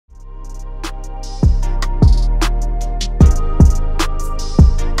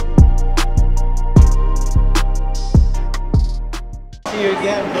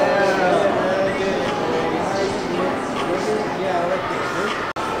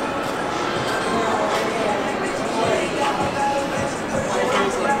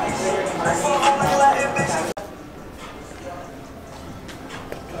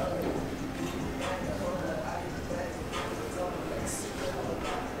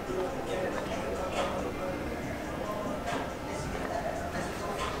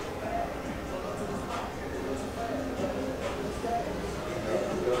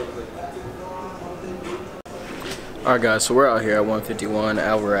Alright guys, so we're out here at 151,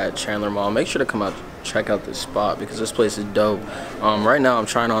 we're at Chandler Mall. Make sure to come out, check out this spot because this place is dope. Right now I'm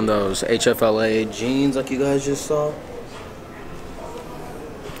trying on those HFLA jeans like you guys just saw.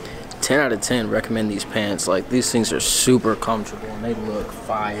 10 out of 10 recommend these pants. Like, these things are super comfortable and they look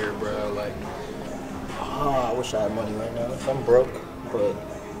fire, bro. Like, I wish I had money right now. I'm broke, but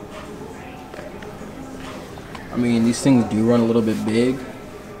I mean, these things do run a little bit big.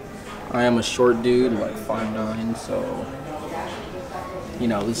 I am a short dude, like 5'9", so you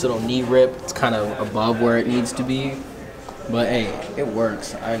know, this little knee rip, it's kind of above where it needs to be. But hey, it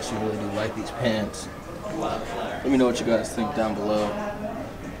works. I actually really do like these pants. Let me know what you guys think down below.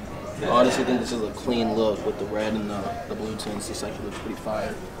 I honestly think this is a clean look with the red and the blue tints. This actually looks pretty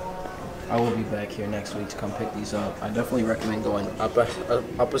fire. I will be back here next week to come pick these up. I definitely recommend going up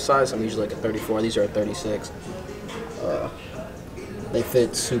a size. I'm usually like a 34. These are a 36. They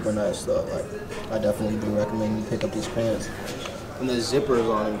fit super nice though. Like, I definitely do recommend you pick up these pants. And the zippers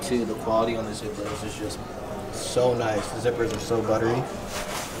on them too. The quality on the zippers is just so nice. The zippers are so buttery.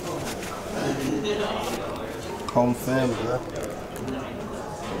 Home fam, bro.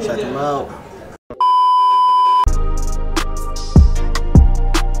 Check them out.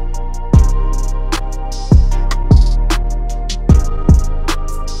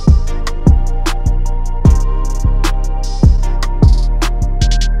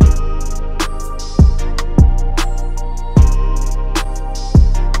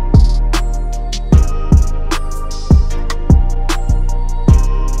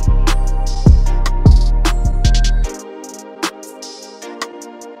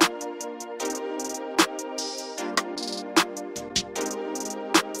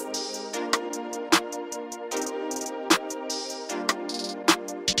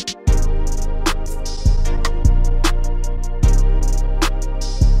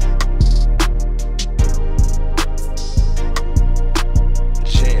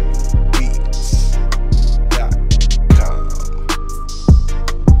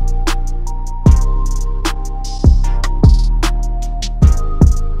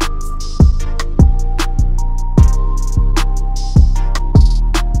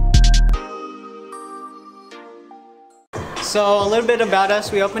 So a little bit about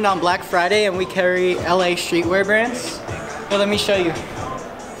us, we opened on Black Friday and we carry LA streetwear brands. Here, let me show you.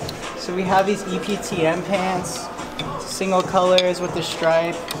 So we have these EPTM pants, single colors with the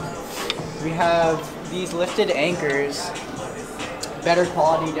stripe. We have these lifted anchors, better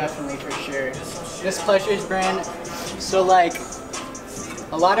quality definitely for sure. This Pleasures brand, so like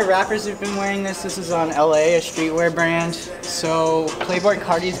a lot of rappers have been wearing this. This is on LA, a streetwear brand. So Playboy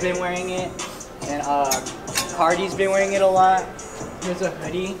Cardi's been wearing it, and Cardi's been wearing it a lot. Here's a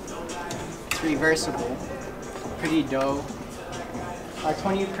hoodie. It's reversible. Pretty dope. Our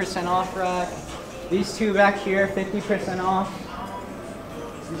 20% off rack. These two back here, 50% off.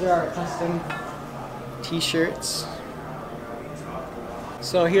 These are our custom t-shirts.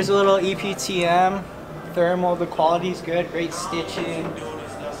 So here's a little EPTM. Thermal, the quality's good. Great stitching.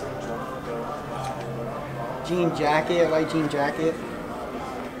 Jean jacket, white jean jacket.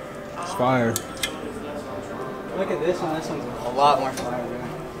 It's fire. Look at this one. This one's a lot more fire, man.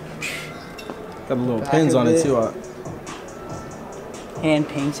 Got the little pins on it too. Hand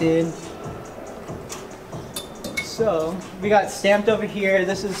painted. So we got stamped over here.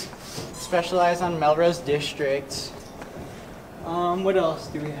 This is specialized on Melrose District. What else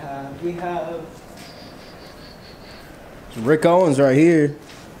do we have? We have Rick Owens right here.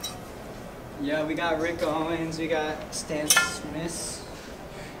 Yeah, we got Rick Owens. We got Stan Smith.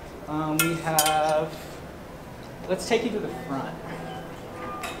 We have. Let's take you to the front.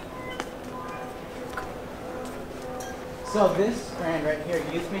 So this brand right here,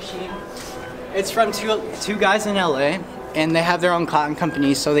 Youth Machine, it's from two guys in LA, and they have their own cotton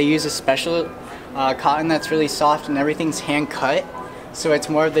company, so they use a special cotton that's really soft and everything's hand cut, so it's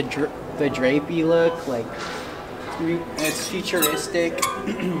more of the drapey look, like it's futuristic,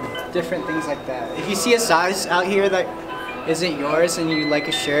 different things like that. If you see a size out here that isn't yours and you like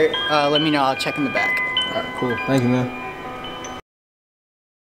a shirt, let me know, I'll check in the back. Alright, cool. Thank you, man.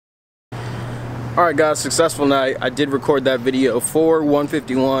 Alright guys, successful night. I did record that video for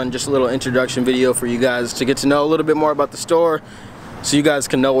 151, just a little introduction video for you guys to get to know a little bit more about the store, so you guys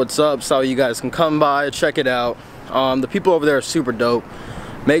can know what's up, so you guys can come by, check it out. The people over there are super dope.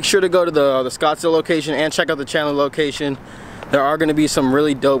 Make sure to go to the Scottsdale location and check out the Chandler location. There are going to be some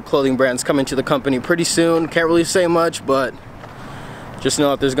really dope clothing brands coming to the company pretty soon. Can't really say much, but just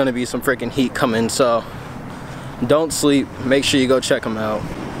know that there's going to be some freaking heat coming, so don't sleep. Make sure you go check them out.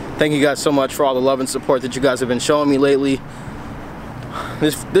 Thank you guys so much for all the love and support that you guys have been showing me lately.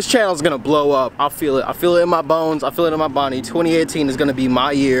 This channel is gonna blow up. I feel it. I feel it in my bones. I feel it in my body. 2018 is gonna be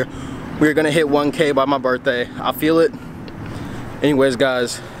my year. We're gonna hit 1K by my birthday. I feel it. Anyways,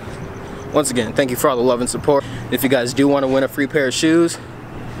 guys, once again, thank you for all the love and support. If you guys do want to win a free pair of shoes,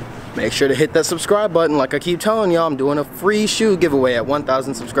 make sure to hit that subscribe button. Like I keep telling y'all, I'm doing a free shoe giveaway at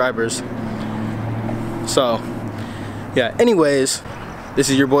 1,000 subscribers. So, yeah, anyways,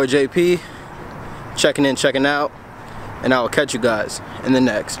 this is your boy JP, checking in, checking out, and I will catch you guys in the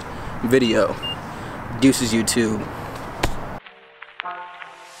next video. Deuces, YouTube.